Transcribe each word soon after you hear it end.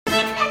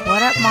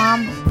up,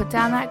 Mom? Put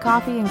down that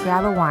coffee and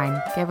grab a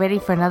wine. Get ready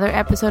for another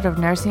episode of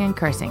Nursing and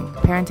Cursing,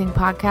 a parenting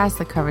podcast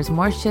that covers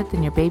more shit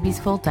than your baby's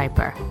full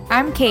diaper.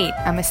 I'm Kate.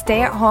 I'm a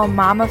stay-at-home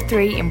mom of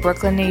 3 in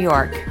Brooklyn, New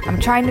York. I'm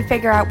trying to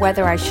figure out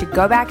whether I should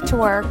go back to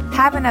work,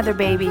 have another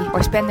baby,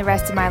 or spend the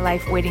rest of my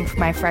life waiting for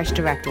my fresh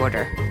direct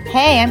order.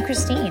 Hey, I'm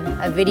Christine,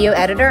 a video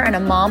editor and a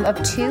mom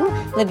of 2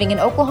 living in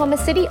Oklahoma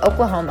City,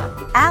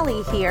 Oklahoma.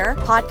 Allie here,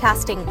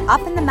 podcasting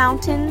up in the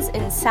mountains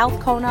in South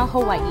Kona,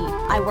 Hawaii.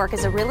 I work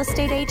as a real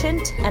estate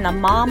agent and a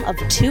mom of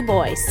 2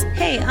 boys.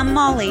 Hey, I'm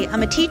Molly.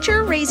 I'm a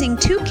teacher raising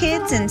 2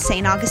 kids in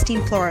St.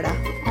 Augustine, Florida.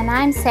 And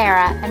I'm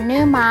Sarah, a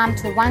new mom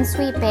to 1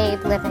 sweet babe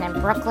living in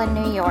Brooklyn,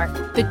 New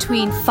York.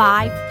 Between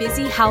 5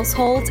 busy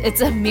households, it's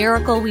a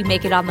miracle we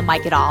make it on the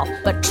mic at all.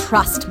 But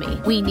trust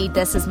me, we need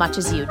this as much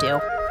as you do.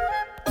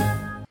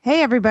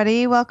 Hey,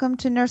 everybody. Welcome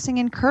to Nursing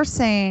and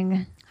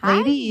Cursing. Hi.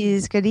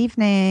 Ladies, good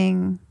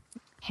evening.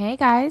 Hey,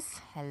 guys.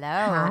 Hello.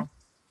 Hi.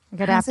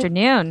 Good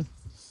afternoon.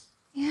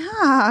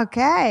 Yeah,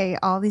 okay.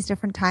 All these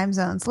different time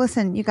zones.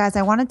 Listen, you guys,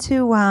 I wanted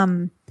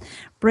to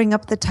bring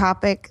up the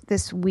topic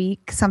this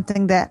week,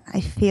 something that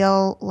I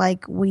feel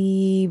like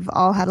we've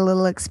all had a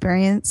little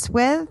experience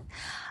with.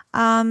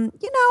 And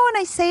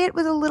I say it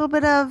with a little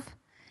bit of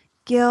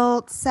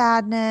guilt,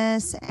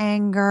 sadness,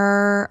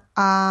 anger.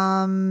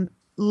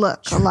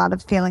 Look, a lot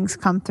of feelings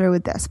come through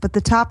with this, but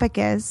the topic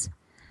is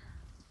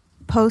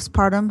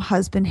postpartum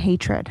husband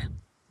hatred.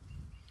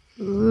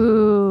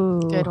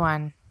 Ooh. Good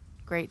one.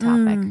 Great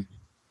topic.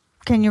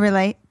 Can you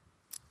relate?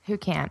 Who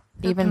can't?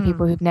 Even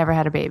people who've never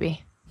had a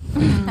baby.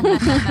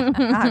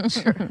 Not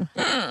true.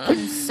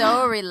 Can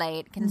so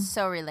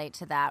relate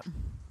to that.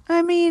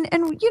 I mean,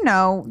 and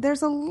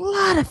there's a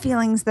lot of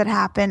feelings that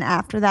happen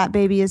after that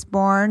baby is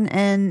born.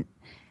 And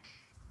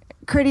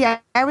Critty,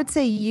 I would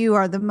say you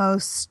are the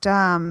most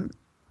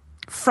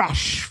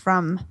fresh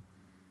from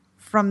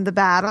the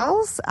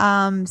battles,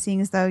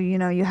 seeing as though,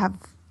 you have,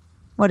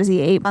 what is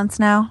he, 8 months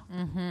now?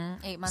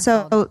 8 months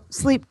So old.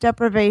 sleep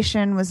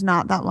deprivation was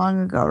not that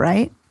long ago,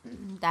 right?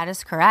 That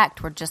is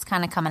correct. We're just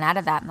kind of coming out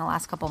of that in the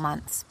last couple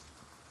months.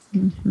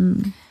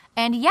 Mm-hmm.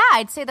 And yeah,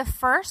 I'd say the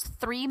first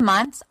 3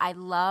 months, I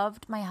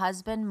loved my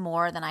husband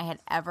more than I had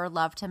ever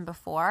loved him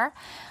before.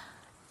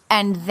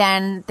 And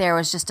then there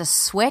was just a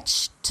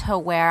switch to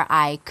where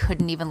I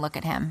couldn't even look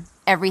at him.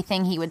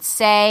 Everything he would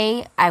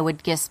say, I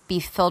would just be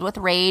filled with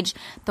rage.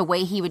 The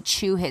way he would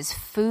chew his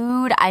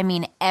food, I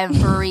mean,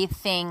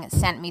 everything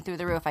sent me through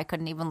the roof. I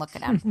couldn't even look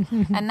at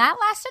him. And that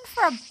lasted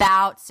for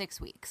about 6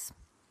 weeks.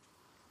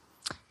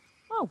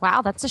 Oh,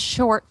 wow. That's a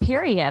short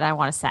period, I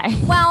want to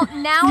say. Well,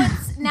 now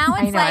it's I know.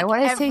 like I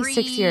want to say every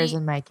 6 years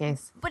in my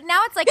case. But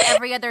now it's like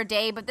every other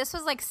day. But this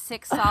was like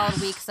 6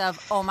 solid weeks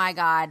of, oh my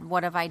God,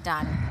 what have I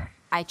done?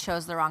 I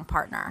chose the wrong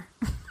partner.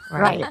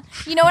 Right.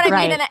 You know what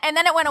I mean? Right. And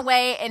then it went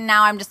away, and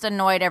now I'm just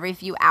annoyed every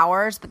few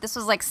hours. But this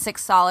was like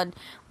 6 solid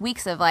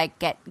weeks of like,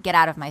 get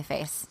out of my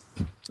face.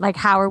 Like,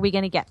 how are we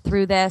going to get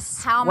through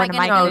this? How am I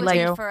going to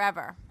do it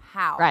forever?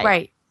 How?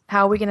 Right.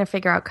 How are we going to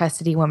figure out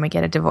custody when we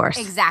get a divorce?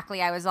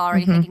 Exactly. I was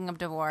already thinking of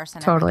divorce.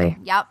 And Totally.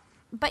 everything. Yep.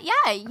 But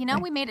yeah,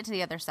 we made it to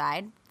the other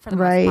side for the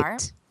most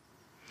part.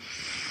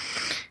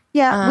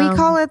 Yeah, we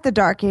call it the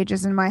dark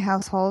ages in my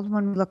household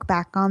when we look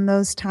back on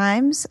those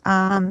times.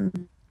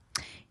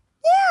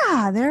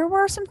 Yeah, there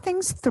were some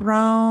things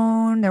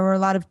thrown. There were a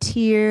lot of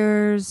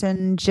tears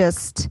and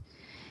just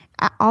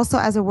also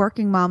as a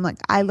working mom, like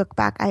I look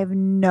back, I have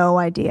no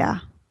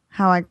idea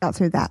how I got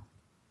through that.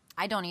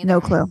 I don't either. No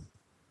clue.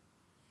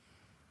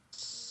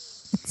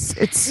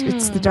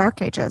 It's the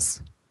dark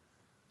ages.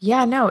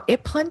 Yeah, no,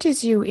 it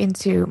plunges you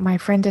into, my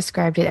friend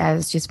described it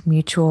as just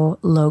mutual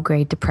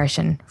low-grade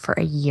depression for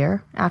a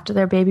year after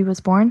their baby was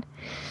born.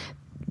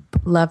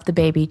 Loved the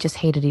baby, just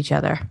hated each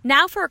other.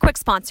 Now for a quick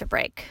sponsor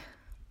break.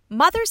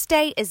 Mother's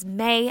Day is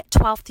May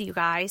 12th, you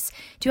guys.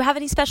 Do you have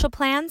any special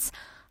plans?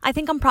 I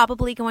think I'm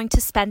probably going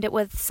to spend it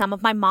with some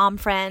of my mom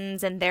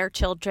friends and their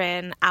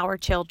children, our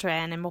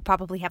children, and we'll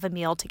probably have a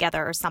meal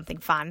together or something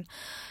fun.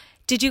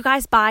 Did you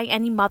guys buy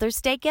any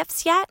Mother's Day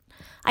gifts yet?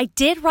 I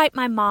did write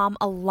my mom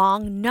a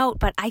long note,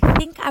 but I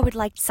think I would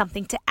like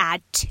something to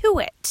add to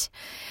it.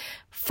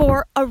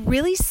 For a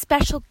really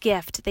special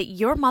gift that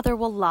your mother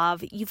will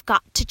love, you've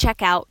got to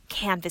check out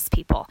Canvas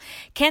People.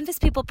 Canvas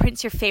People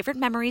prints your favorite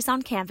memories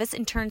on canvas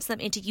and turns them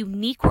into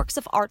unique works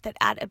of art that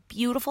add a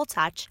beautiful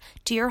touch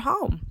to your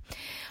home.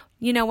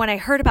 You know, when I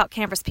heard about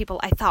Canvas People,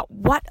 I thought,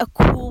 what a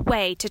cool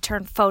way to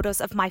turn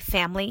photos of my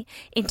family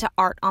into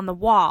art on the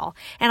wall.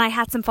 And I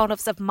had some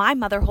photos of my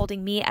mother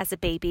holding me as a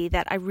baby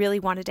that I really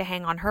wanted to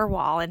hang on her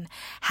wall. And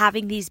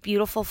having these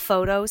beautiful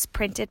photos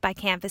printed by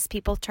Canvas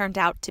People turned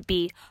out to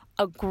be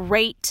a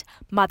great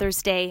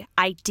Mother's Day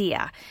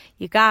idea.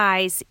 You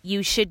guys,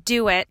 you should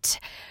do it.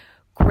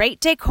 Great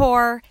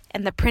decor,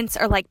 and the prints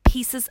are like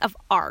pieces of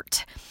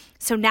art.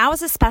 So now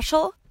as a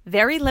special,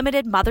 very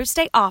limited Mother's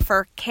Day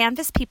offer,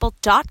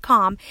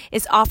 CanvasPeople.com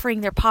is offering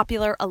their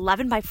popular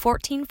 11 by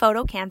 14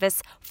 photo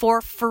canvas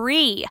for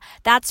free.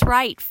 That's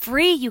right,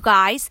 free, you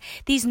guys.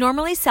 These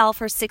normally sell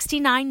for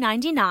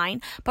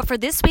 $69.99, but for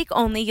this week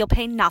only, you'll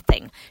pay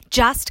nothing.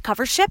 Just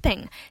cover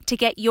shipping. To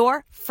get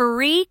your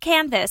free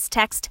canvas,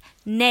 text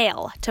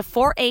NAIL to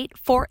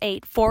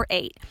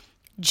 484848.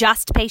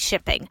 Just pay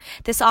shipping.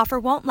 This offer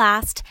won't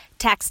last.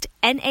 Text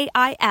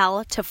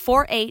NAIL to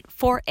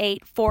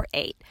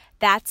 484848.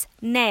 That's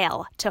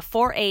NAIL to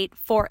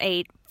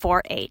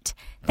 484848.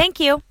 Thank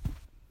you.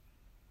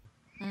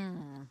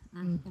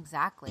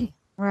 Exactly.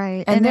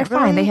 Right. And they're it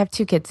fine. They have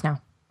 2 kids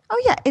now.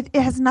 Oh, yeah. It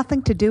has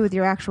nothing to do with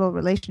your actual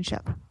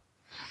relationship.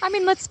 I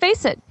mean, let's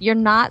face it, you're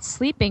not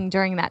sleeping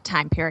during that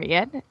time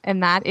period,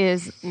 and that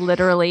is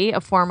literally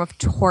a form of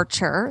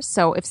torture.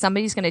 So if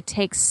somebody's going to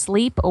take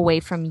sleep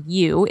away from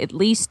you, at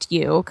least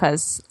you,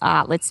 because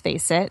let's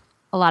face it,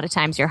 a lot of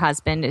times your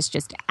husband is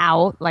just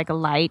out like a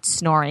light,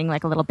 snoring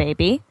like a little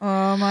baby.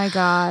 Oh, my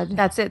God.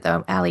 That's it,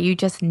 though, Allie. You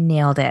just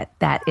nailed it.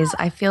 That is,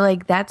 I feel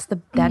like that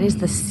is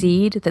the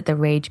seed that the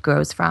rage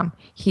grows from.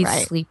 He's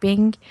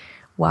sleeping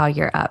while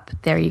you're up.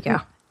 There you go.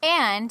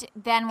 And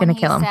then when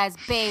he says,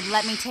 babe,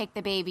 let me take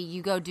the baby,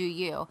 you go do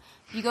you.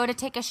 You go to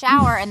take a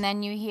shower and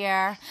then you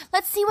hear,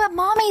 let's see what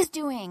mommy's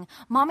doing.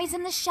 Mommy's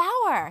in the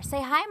shower.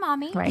 Say hi,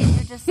 mommy. Right.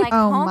 You're just like,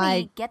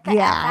 homie, get the F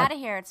out of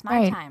here. It's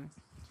my time.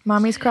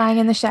 Mommy's crying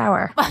in the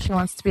shower. She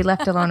wants to be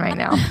left alone right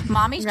now.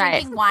 Mommy's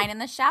drinking wine in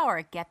the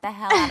shower. Get the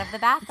hell out of the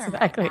bathroom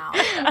right now.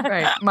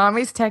 Right.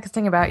 Mommy's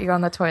texting about you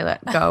on the toilet.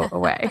 Go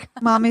away.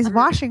 Mommy's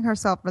washing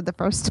herself for the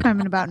first time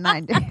in about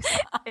 9 days.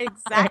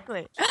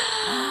 Exactly.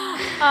 Oh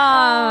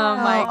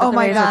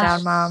my gosh.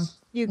 Down, Mom.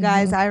 You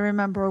guys, I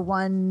remember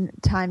one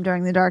time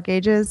during the dark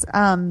ages,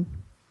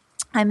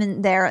 I'm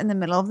in the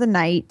middle of the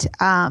night,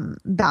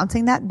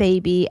 bouncing that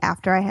baby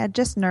after I had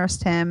just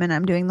nursed him, and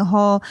I'm doing the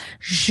whole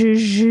zh,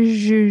 zh,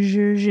 zh,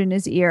 zh in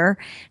his ear,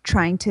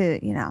 trying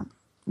to,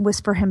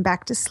 whisper him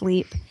back to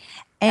sleep.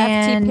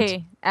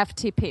 And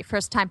FTP,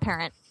 first time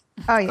parent.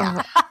 Oh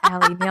yeah,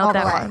 Allie nailed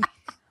that one.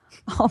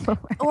 All the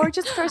way. Or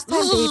just first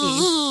time baby.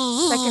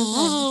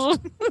 Second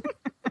time.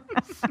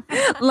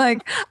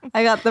 Like,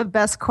 I got the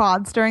best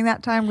quads during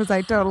that time because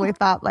I totally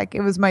thought like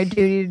it was my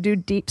duty to do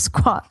deep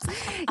squats.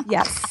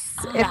 Yes.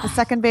 If the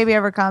second baby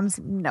ever comes,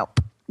 nope.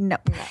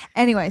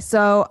 Anyway,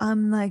 so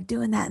I'm like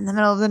doing that in the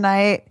middle of the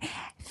night,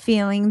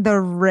 feeling the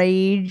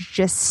rage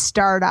just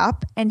start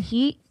up. And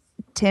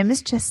Tim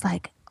is just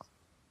like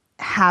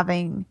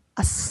having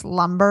a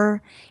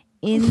slumber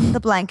in the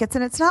blankets.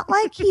 And it's not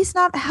like he's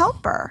not a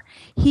helper.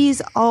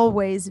 He's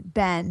always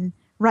been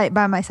right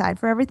by my side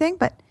for everything.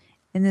 But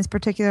in this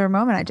particular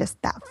moment,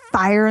 that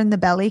fire in the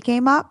belly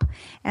came up,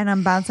 and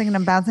I'm bouncing and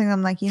I'm bouncing.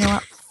 I'm like, you know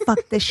what?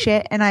 Fuck this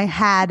shit. And I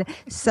had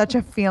such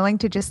a feeling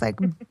to just like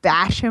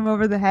bash him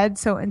over the head.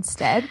 So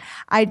instead,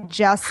 I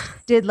just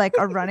did like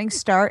a running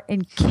start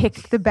and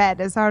kicked the bed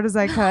as hard as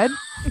I could.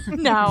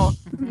 No.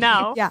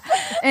 Yeah.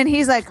 And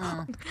he's like,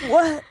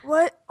 what?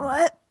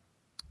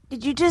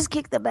 Did you just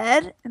kick the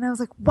bed? And I was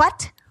like,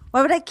 what?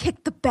 Why would I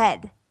kick the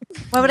bed?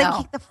 Why would I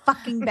kick the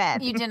fucking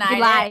bed? You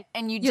denied it,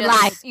 and you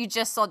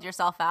just sold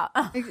yourself out.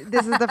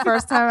 This is the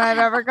first time I've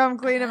ever come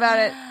clean about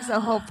it. So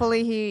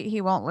hopefully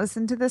he won't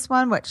listen to this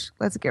one, which,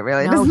 let's get real,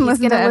 he doesn't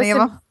listen to any of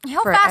them.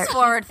 He'll fast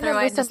forward through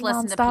it and just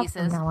listen to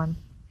pieces.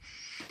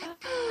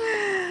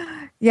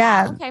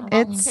 Yeah. Okay,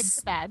 it's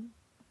bad.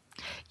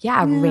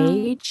 Yeah,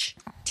 rage,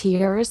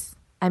 tears.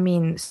 I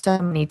mean, so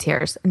many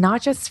tears.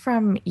 Not just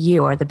from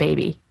you or the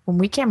baby. When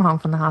we came home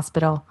from the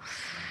hospital,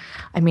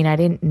 I mean, I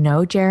didn't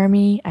know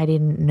Jeremy. I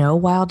didn't know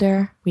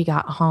Wilder. We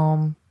got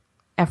home.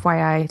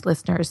 FYI,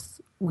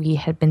 listeners, we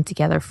had been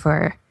together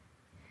for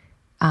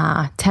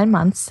 10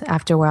 months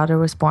after Wilder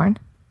was born.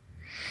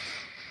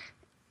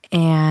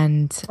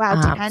 And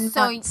 10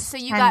 months. So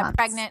you got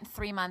pregnant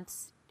 3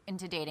 months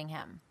into dating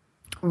him.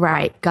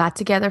 Right. Got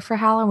together for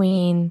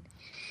Halloween.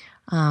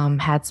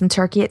 Had some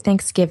turkey at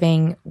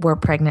Thanksgiving. Were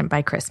pregnant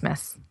by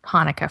Christmas.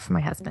 Hanukkah for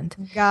my husband.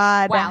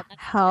 God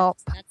help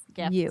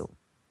you.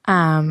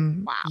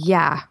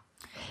 Yeah.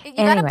 You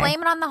gotta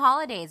blame it on the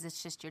holidays.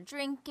 It's just you're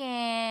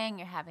drinking,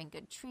 you're having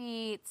good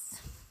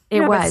treats.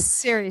 It was.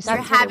 Seriously.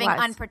 You're having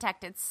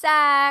unprotected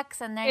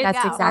sex, and there you go.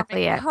 That's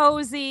exactly it.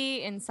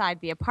 Cozy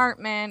inside the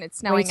apartment. It's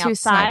snowing Way too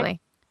outside.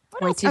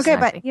 Okay,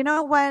 but you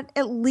know what?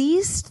 At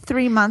least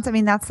 3 months. I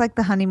mean, that's like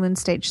the honeymoon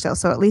stage still.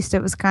 So at least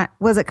it was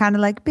it kind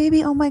of like,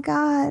 baby, oh my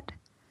God.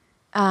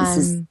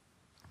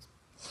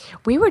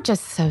 We were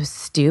just so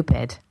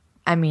stupid.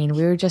 I mean,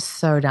 we were just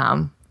so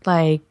dumb.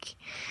 Like,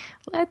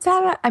 let's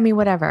have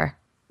whatever.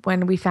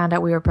 When we found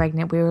out we were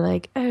pregnant, we were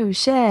like, oh,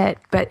 shit.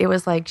 But it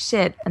was like,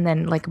 shit. And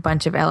then like a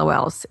bunch of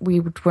LOLs.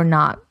 We were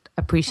not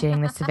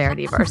appreciating the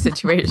severity of our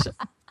situation.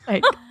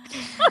 Like,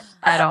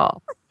 at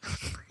all.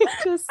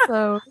 It's just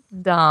so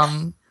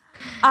dumb.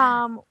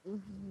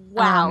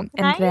 Wow.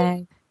 And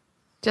then I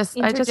just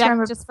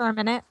remember just for a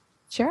minute.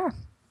 Sure.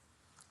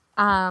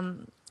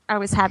 I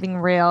was having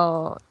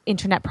real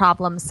internet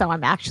problems, so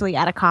I'm actually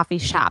at a coffee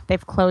shop.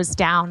 They've closed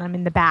down. I'm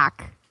in the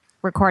back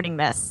recording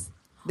this.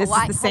 This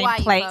is the same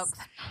place. Folks.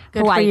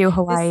 Good for you,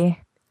 Hawaii.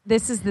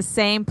 This is the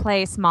same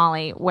place,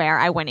 Molly, where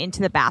I went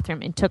into the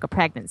bathroom and took a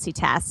pregnancy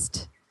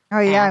test. Oh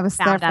yeah, I was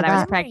there for found out that. I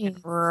was pregnant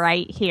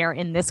right here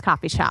in this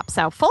coffee shop.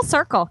 So full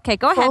circle. Okay,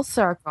 go ahead. Full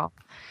circle.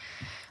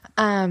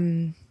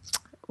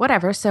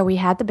 Whatever. So we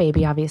had the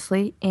baby,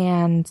 obviously,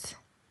 and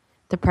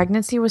the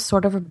pregnancy was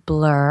sort of a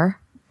blur.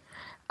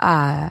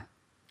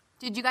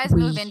 Did you guys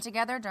move in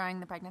together during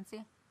the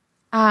pregnancy?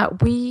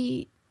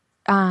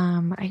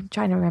 I'm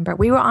trying to remember.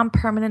 We were on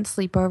permanent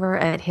sleepover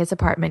at his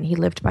apartment. He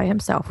lived by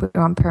himself. We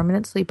were on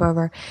permanent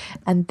sleepover.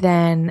 And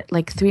then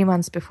like 3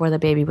 months before the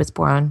baby was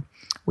born,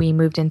 we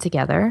moved in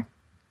together,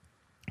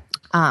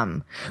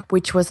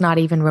 which was not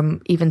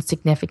even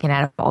significant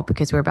at all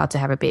because we were about to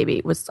have a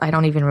baby. I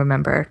don't even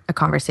remember a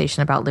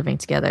conversation about living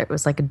together. It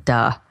was like a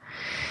duh.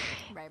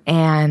 Right.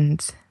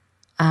 And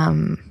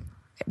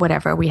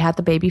whatever. We had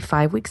the baby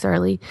 5 weeks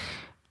early.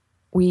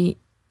 We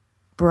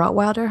brought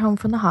Wilder home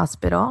from the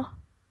hospital.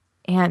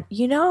 And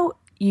you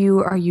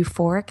are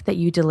euphoric that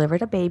you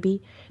delivered a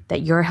baby,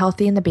 that you're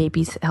healthy and the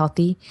baby's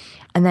healthy.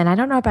 And then I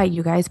don't know about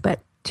you guys,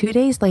 but 2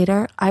 days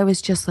later, I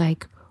was just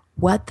like,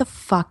 what the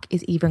fuck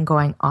is even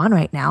going on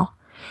right now?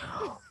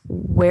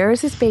 Where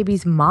is this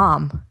baby's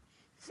mom?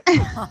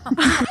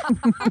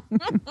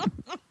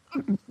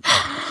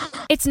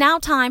 It's now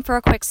time for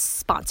a quick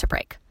sponsor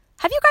break.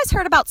 Have you guys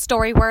heard about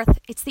Storyworth?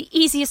 It's the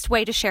easiest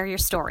way to share your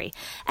story.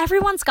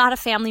 Everyone's got a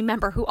family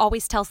member who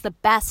always tells the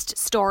best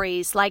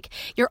stories, like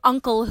your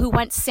uncle who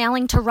went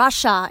sailing to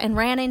Russia and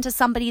ran into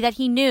somebody that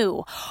he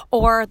knew,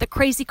 or the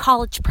crazy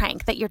college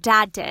prank that your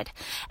dad did.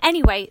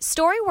 Anyway,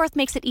 Storyworth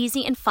makes it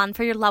easy and fun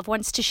for your loved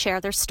ones to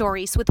share their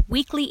stories with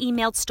weekly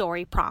emailed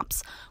story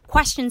prompts,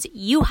 questions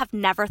you have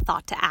never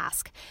thought to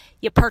ask.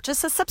 You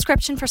purchase a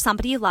subscription for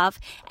somebody you love,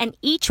 and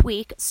each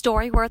week,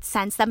 Storyworth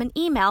sends them an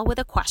email with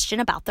a question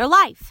about their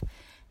life.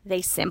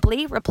 They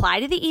simply reply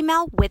to the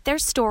email with their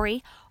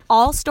story.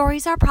 All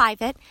stories are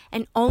private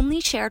and only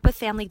shared with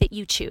family that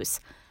you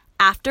choose.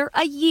 After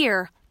a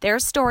year, their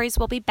stories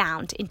will be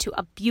bound into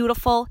a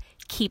beautiful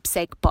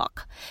keepsake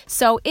book.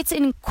 So it's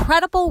an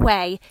incredible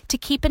way to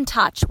keep in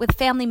touch with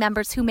family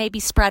members who may be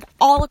spread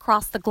all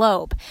across the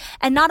globe.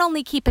 And not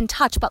only keep in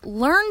touch, but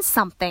learn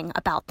something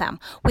about them.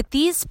 With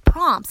these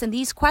prompts and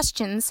these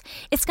questions,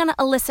 it's going to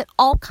elicit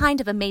all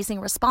kinds of amazing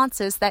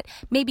responses that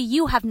maybe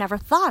you have never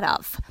thought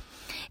of.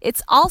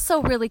 It's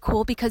also really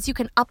cool because you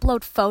can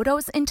upload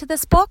photos into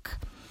this book.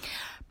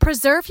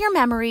 Preserve your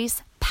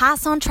memories,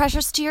 pass on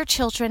treasures to your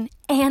children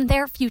and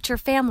their future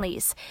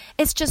families.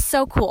 It's just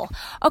so cool.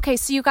 Okay,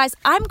 so you guys,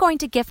 I'm going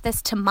to gift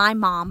this to my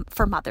mom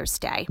for Mother's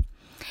Day.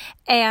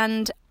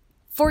 And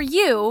for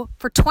you,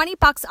 for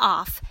 $20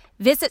 off,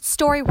 visit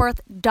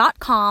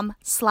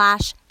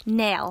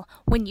storyworth.com/nail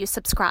when you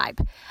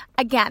subscribe.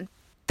 Again,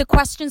 the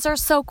questions are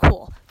so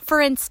cool. For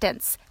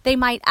instance, they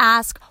might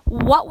ask,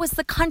 what was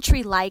the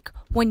country like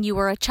when you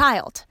were a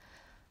child?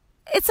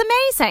 It's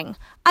amazing.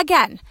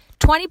 Again,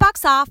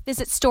 $20 off.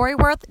 Visit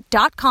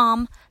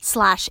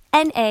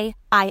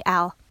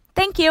storyworth.com/NAIL.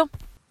 Thank you.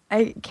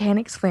 I can't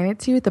explain it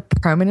to you. The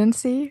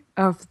permanency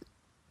of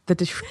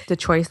the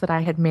choice that I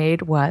had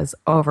made was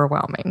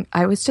overwhelming.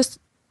 I was just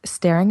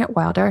staring at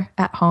Wilder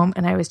at home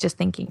and I was just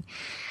thinking,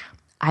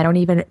 I don't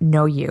even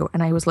know you.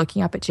 And I was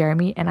looking up at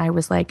Jeremy and I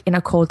was like in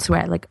a cold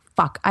sweat, like,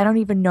 fuck, I don't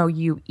even know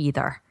you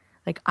either.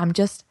 Like, I'm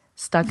just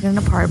stuck in an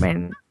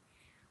apartment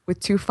with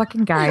two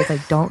fucking guys I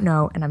don't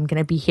know and I'm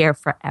going to be here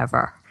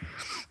forever.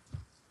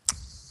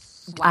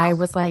 Wow. I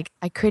was like,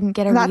 I couldn't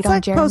get a read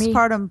on Jeremy. That's like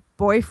postpartum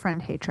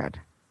boyfriend hatred.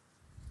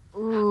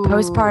 Ooh.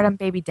 Postpartum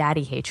baby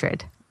daddy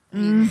hatred.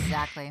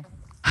 Exactly.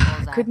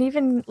 Couldn't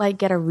even like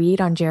get a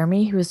read on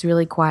Jeremy, who was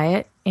really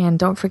quiet. And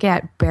don't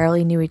forget,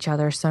 barely knew each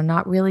other. So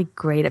not really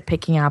great at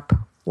picking up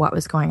what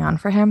was going on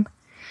for him.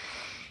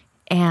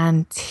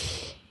 And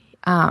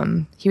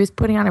he was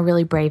putting on a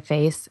really brave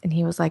face. And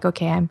he was like,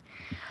 okay, I'm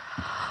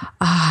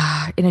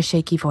in a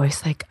shaky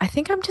voice. Like, I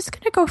think I'm just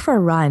going to go for a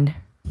run.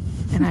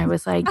 And I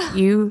was like,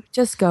 you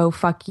just go,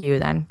 fuck you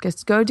then.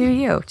 Just go do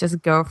you.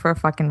 Just go for a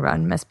fucking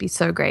run. Must be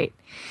so great.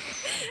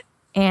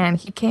 And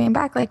he came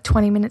back like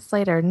 20 minutes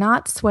later,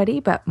 not sweaty,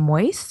 but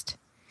moist.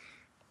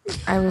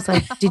 I was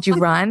like, did you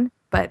run?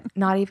 But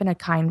not even a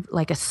kind,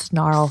 like a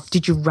snarl.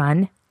 Did you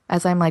run?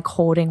 As I'm like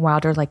holding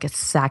Wilder like a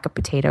sack of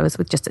potatoes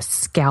with just a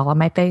scowl on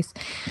my face.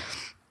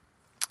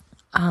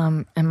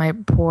 And my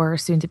poor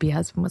soon-to-be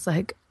husband was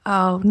like,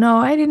 oh, no,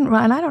 I didn't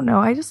run. I don't know.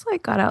 I just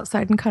like got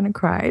outside and kind of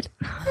cried.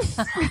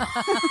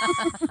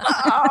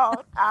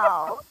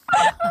 Oh.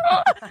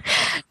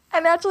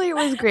 And actually it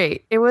was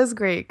great. It was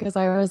great because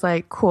I was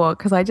like, cool,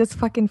 because I just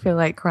fucking feel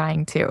like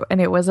crying too.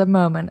 And it was a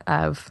moment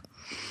of,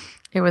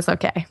 it was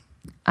okay.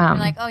 You're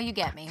like, oh, you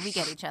get me. We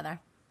get each other.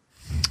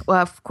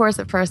 Well, of course,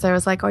 at first I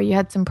was like, oh, you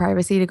had some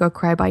privacy to go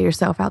cry by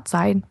yourself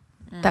outside.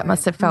 That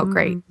must have felt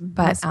great.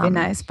 But must be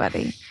nice,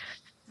 buddy.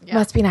 Yeah.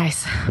 Must be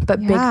nice. But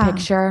big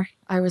picture,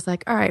 I was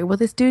like, all right, well,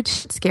 this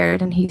dude's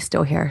scared and he's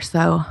still here.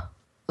 So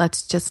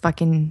let's just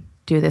fucking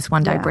do this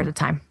one diaper at a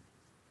time.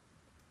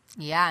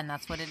 Yeah, and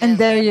that's what it is. And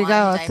there you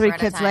go. 3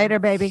 kids later,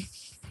 baby.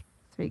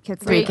 3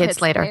 kids. Three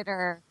kids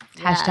later.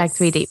 Hashtag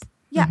 3 deep.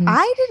 Yeah,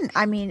 I didn't.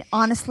 I mean,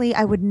 honestly,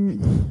 I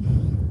wouldn't.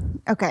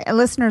 Okay,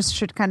 listeners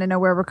should kind of know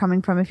where we're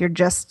coming from if you're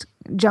just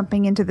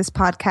jumping into this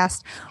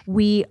podcast.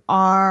 We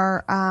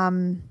are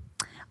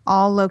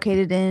all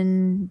located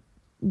in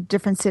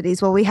different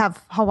cities. Well, we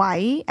have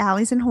Hawaii.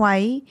 Allie's in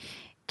Hawaii.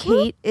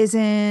 Kate is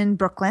in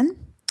Brooklyn.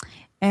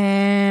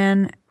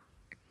 And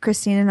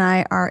Christine and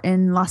I are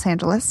in Los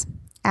Angeles.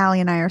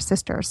 Allie and I are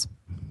sisters.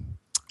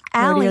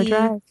 Allie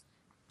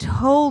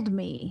told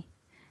me,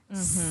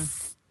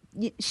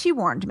 she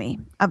warned me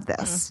of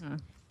this.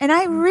 And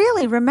I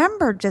really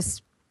remember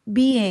just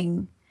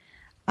being,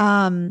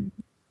 well,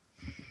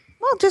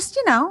 just,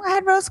 I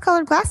had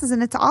rose-colored glasses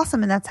and it's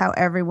awesome and that's how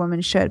every woman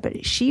should.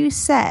 But she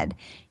said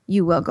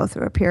you will go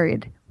through a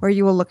period where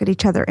you will look at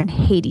each other and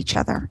hate each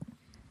other.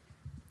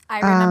 I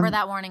remember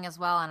that warning as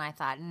well, and I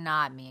thought,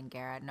 not me and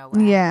Garrett. No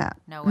way. Yeah.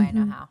 No way,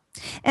 no how.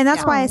 And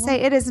that's why I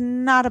say it is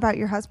not about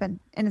your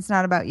husband, and it's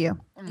not about you.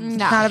 It's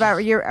not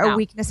about a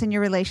weakness in your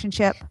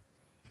relationship.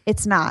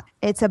 It's not.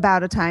 It's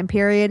about a time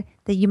period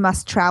that you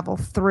must travel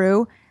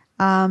through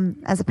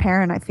as a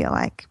parent, I feel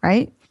like,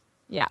 right?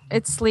 Yeah,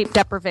 it's sleep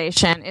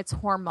deprivation. It's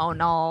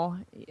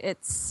hormonal.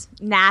 It's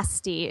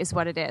nasty is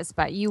what it is,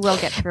 but you will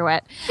get through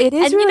it. It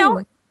is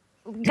really...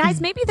 Guys,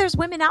 maybe there's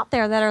women out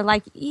there that are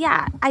like,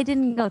 yeah, I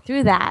didn't go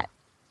through that,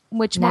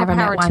 which more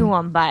power to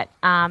them, but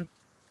I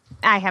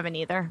haven't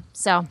either.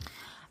 So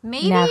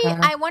maybe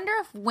I wonder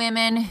if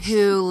women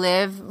who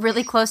live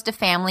really close to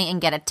family and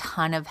get a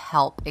ton of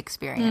help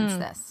experience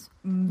this.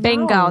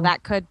 Bingo,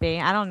 that could be.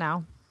 I don't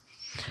know.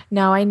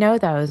 No, I know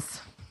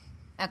those.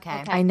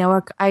 Okay. I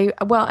know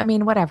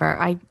whatever.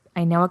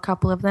 I know a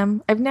couple of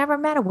them. I've never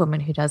met a woman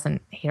who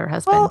doesn't hate her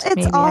husband. Well, it's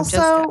maybe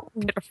also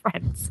I'm just good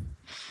friends.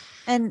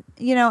 And,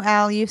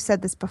 Al, you've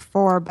said this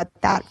before, but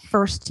that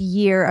first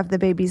year of the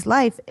baby's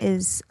life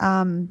is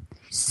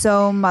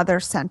so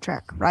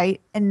mother-centric,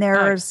 right? And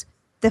there's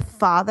the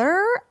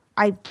father,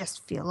 I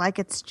just feel like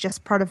it's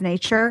just part of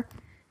nature,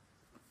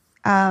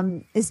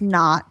 is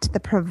not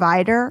the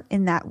provider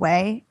in that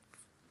way.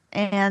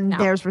 And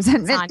there's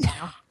resentment.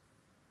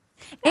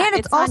 And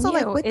it's also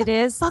like, what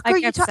the fuck are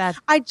you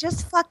talking? I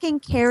just fucking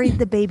carried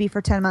the baby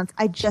for 10 months.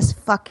 I just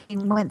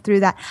fucking went through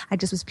that. I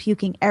just was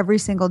puking every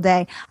single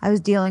day. I was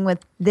dealing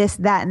with this,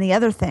 that, and the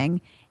other thing.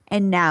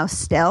 And now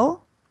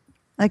still?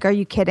 Like, are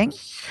you kidding?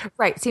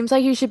 Right. Seems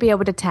like you should be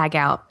able to tag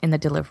out in the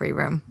delivery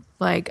room.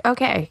 Like,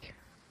 okay.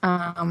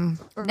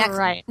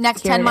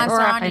 Next 10 months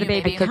are on you,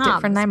 baby. I cooked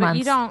it for 9 months.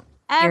 You don't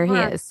ever,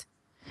 here he is.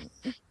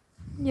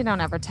 You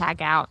don't ever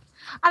tag out.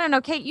 I don't know,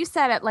 Kate, you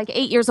said at like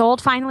 8 years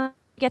old, finally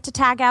get to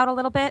tag out a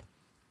little bit.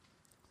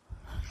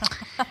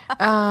 Great.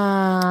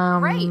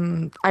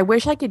 I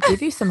wish I could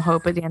give you some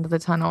hope at the end of the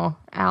tunnel,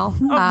 Al.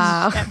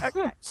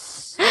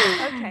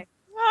 Okay.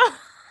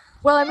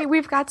 Well, I mean,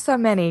 we've got so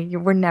many.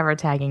 We're never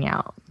tagging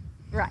out.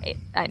 Right.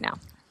 I know.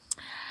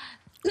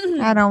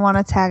 I don't want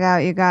to tag out,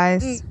 you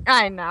guys.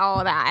 I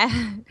know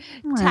that.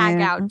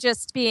 Tag out,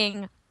 just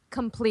being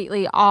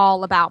completely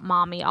all about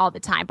mommy all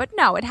the time. But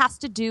no, it has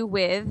to do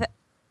with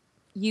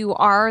you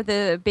are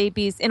the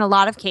baby's, in a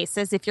lot of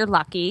cases, if you're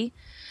lucky,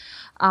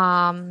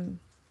 the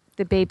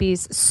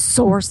baby's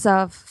source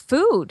of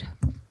food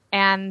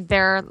and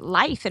their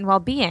life and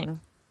well-being.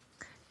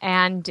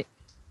 And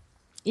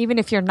even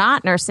if you're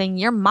not nursing,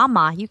 your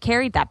mama, you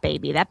carried that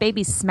baby. That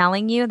baby's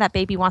smelling you. That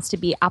baby wants to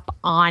be up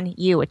on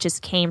you. It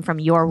just came from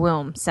your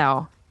womb.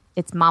 So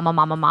it's mama,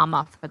 mama,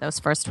 mama for those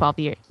first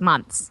 12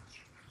 months.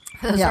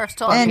 For those first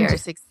 12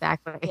 years.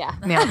 Exactly. Yeah.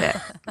 Nailed it.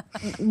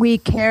 We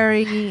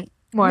carry...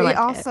 We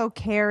also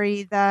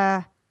carry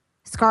the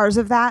scars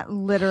of that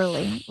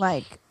literally.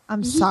 Like,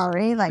 I'm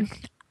sorry.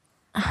 Like,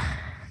 I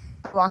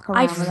walk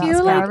around with that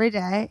scar every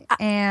day.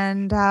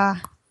 And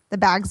the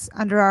bags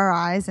under our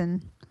eyes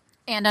and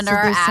under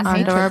our ass.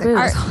 Under our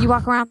boobs. You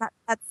walk around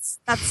that's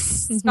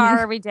scar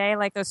every day,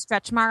 like those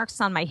stretch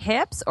marks on my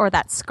hips or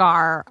that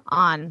scar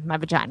on my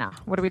vagina?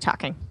 What are we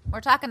talking?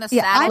 We're talking the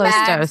saddle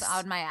bags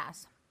on my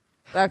ass.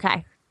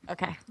 Okay.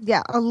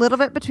 Yeah, a little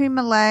bit between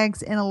my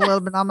legs and a little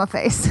bit on my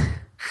face.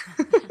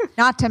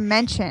 Not to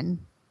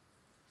mention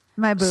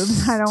my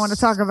boobs. I don't want to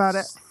talk about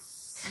it.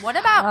 What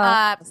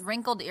about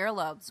wrinkled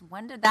earlobes?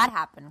 When did that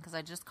happen? Because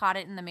I just caught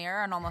it in the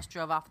mirror and almost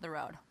drove off the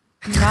road.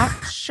 Not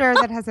sure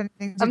that has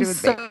anything to do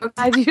with me. I'm so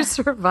glad you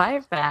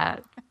survived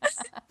that.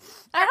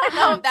 I don't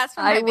know if that's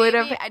from my baby. I would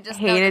have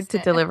hated to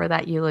deliver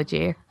that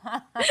eulogy.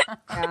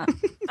 Yeah.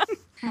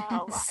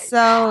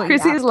 So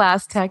Chrissy's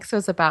last text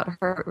was about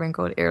her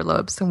wrinkled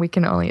earlobes, and we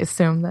can only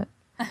assume that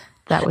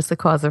that was the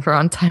cause of her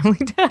untimely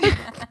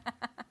death.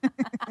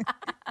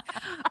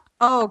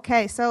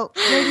 Okay, so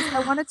ladies,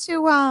 I wanted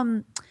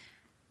to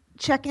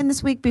check in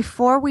this week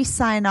before we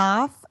sign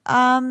off.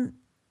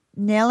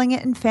 Nailing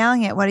it and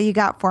failing it. What do you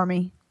got for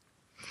me?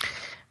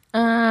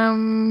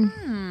 Sorry,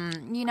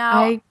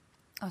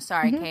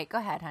 Kate. Go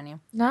ahead, honey.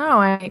 No,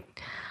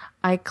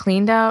 I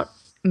cleaned out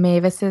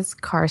Mavis's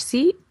car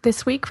seat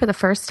this week for the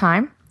first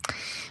time.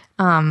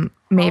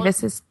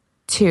 Mavis is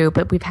 2,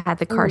 but we've had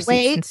the car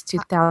seat since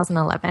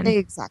 2011.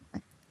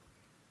 Exactly.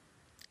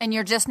 And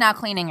you're just now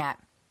cleaning it?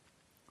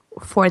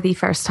 for the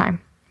first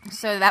time.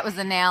 So that was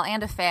a nail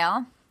and a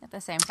fail at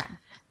the same time.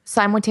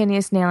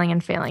 Simultaneous nailing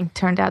and failing.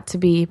 Turned out to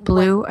be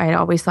blue. I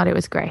always thought it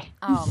was gray.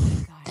 Oh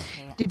my God. I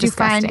hate it. Did you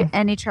find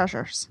any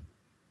treasures?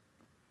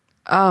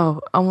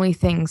 Oh, only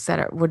things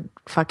that would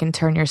fucking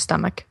turn your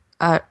stomach.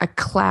 A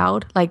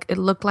cloud, like it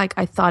looked like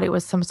I thought it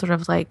was some sort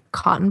of like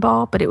cotton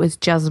ball, but it was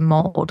just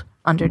mold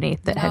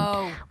underneath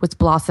that was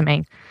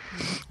blossoming.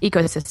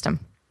 Ecosystem.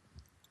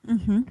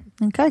 Mm-hmm.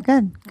 Okay,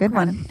 good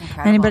one.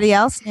 Incredible. Anybody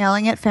else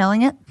nailing it,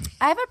 failing it?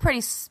 I have a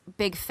pretty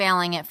big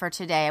failing it for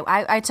today.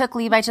 I took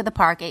Levi to the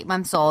park, 8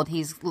 months old.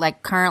 He's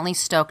like currently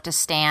stoked to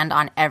stand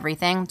on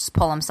everything, just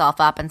pull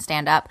himself up and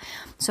stand up.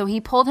 So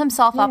he pulled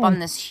himself up on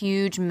this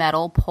huge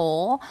metal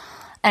pole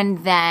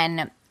and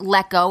then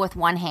let go with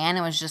one hand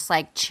and was just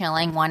like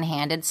chilling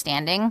one-handed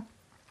standing.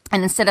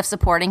 And instead of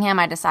supporting him,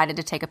 I decided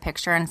to take a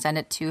picture and send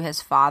it to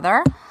his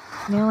father.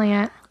 Nailing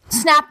it.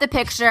 Snapped the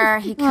picture.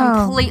 He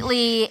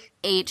completely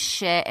ate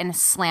shit and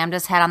slammed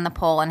his head on the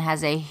pole and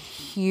has a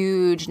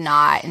huge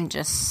knot and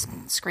just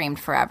screamed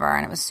forever.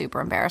 And it was super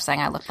embarrassing.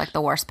 I looked like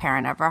the worst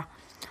parent ever.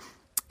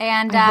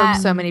 And I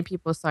hope so many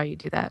people saw you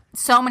do that.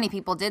 So many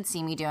people did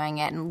see me doing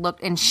it and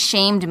looked and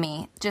shamed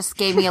me. Just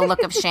gave me a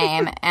look of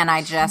shame, and I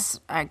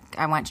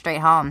went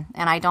straight home.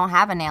 And I don't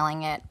have a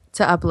nailing it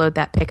to upload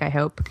that pic. I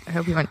hope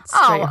you went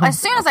straight home. As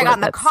soon as I got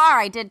in the car,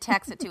 I did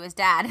text it to his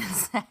dad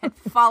instead,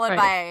 followed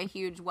by a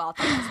huge welt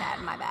on his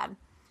head. My bad.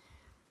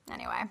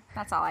 Anyway,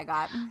 that's all I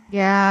got.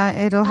 Yeah,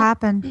 it'll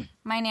happen.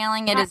 My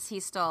nailing it is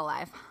he's still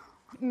alive.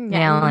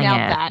 Nailing nailed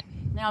it. that.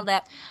 Nailed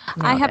it.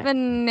 I have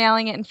been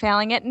nailing it and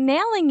failing it.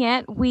 Nailing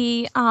it,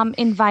 we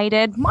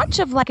invited much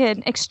of like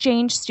an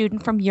exchange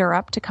student from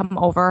Europe to come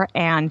over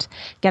and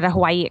get a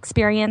Hawaii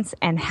experience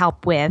and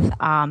help with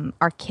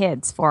our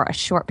kids for a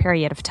short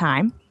period of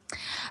time.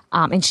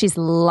 And she's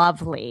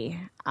lovely.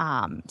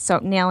 So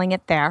nailing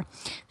it there.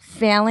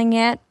 Failing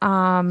it,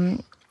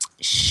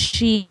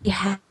 she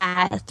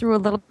had, through a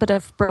little bit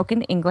of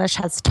broken English,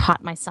 has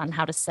taught my son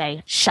how to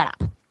say, shut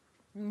up.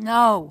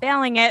 No.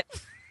 Failing it.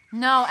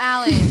 No,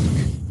 Allie.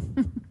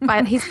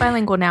 He's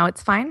bilingual now.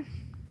 It's fine.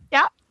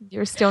 Yeah.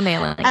 You're still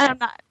nailing it. I'm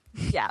not.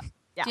 Yeah.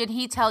 Did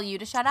he tell you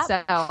to shut up?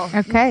 So,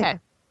 okay.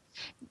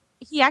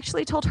 He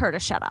actually told her to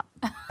shut up.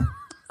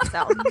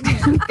 So,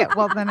 okay,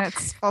 well, then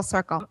it's full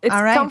circle. It's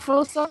all right. come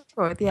full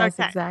circle. Yes,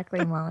 Okay.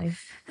 exactly, Molly.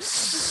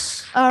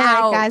 All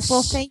right, Ouch. guys.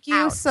 Well, thank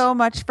you so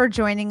much for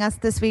joining us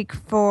this week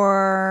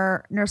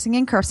for Nursing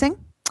and Cursing.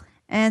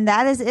 And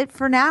that is it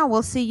for now.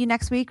 We'll see you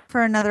next week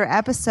for another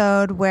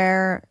episode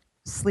where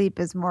sleep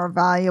is more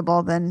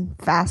valuable than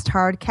fast,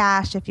 hard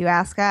cash, if you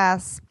ask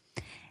us.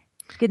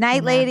 Good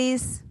night,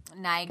 ladies.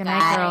 Night, Good guys.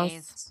 night,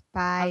 girls.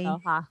 Bye.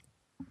 aloha.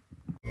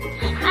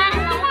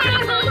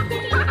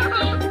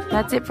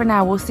 That's it for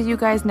now. We'll see you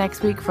guys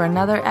next week for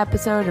another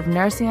episode of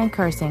Nursing and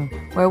Cursing,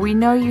 where we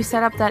know you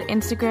set up that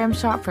Instagram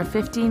shot for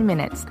 15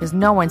 minutes because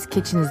no one's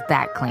kitchen is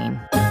that clean.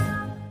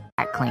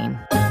 That clean.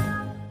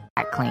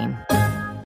 That clean.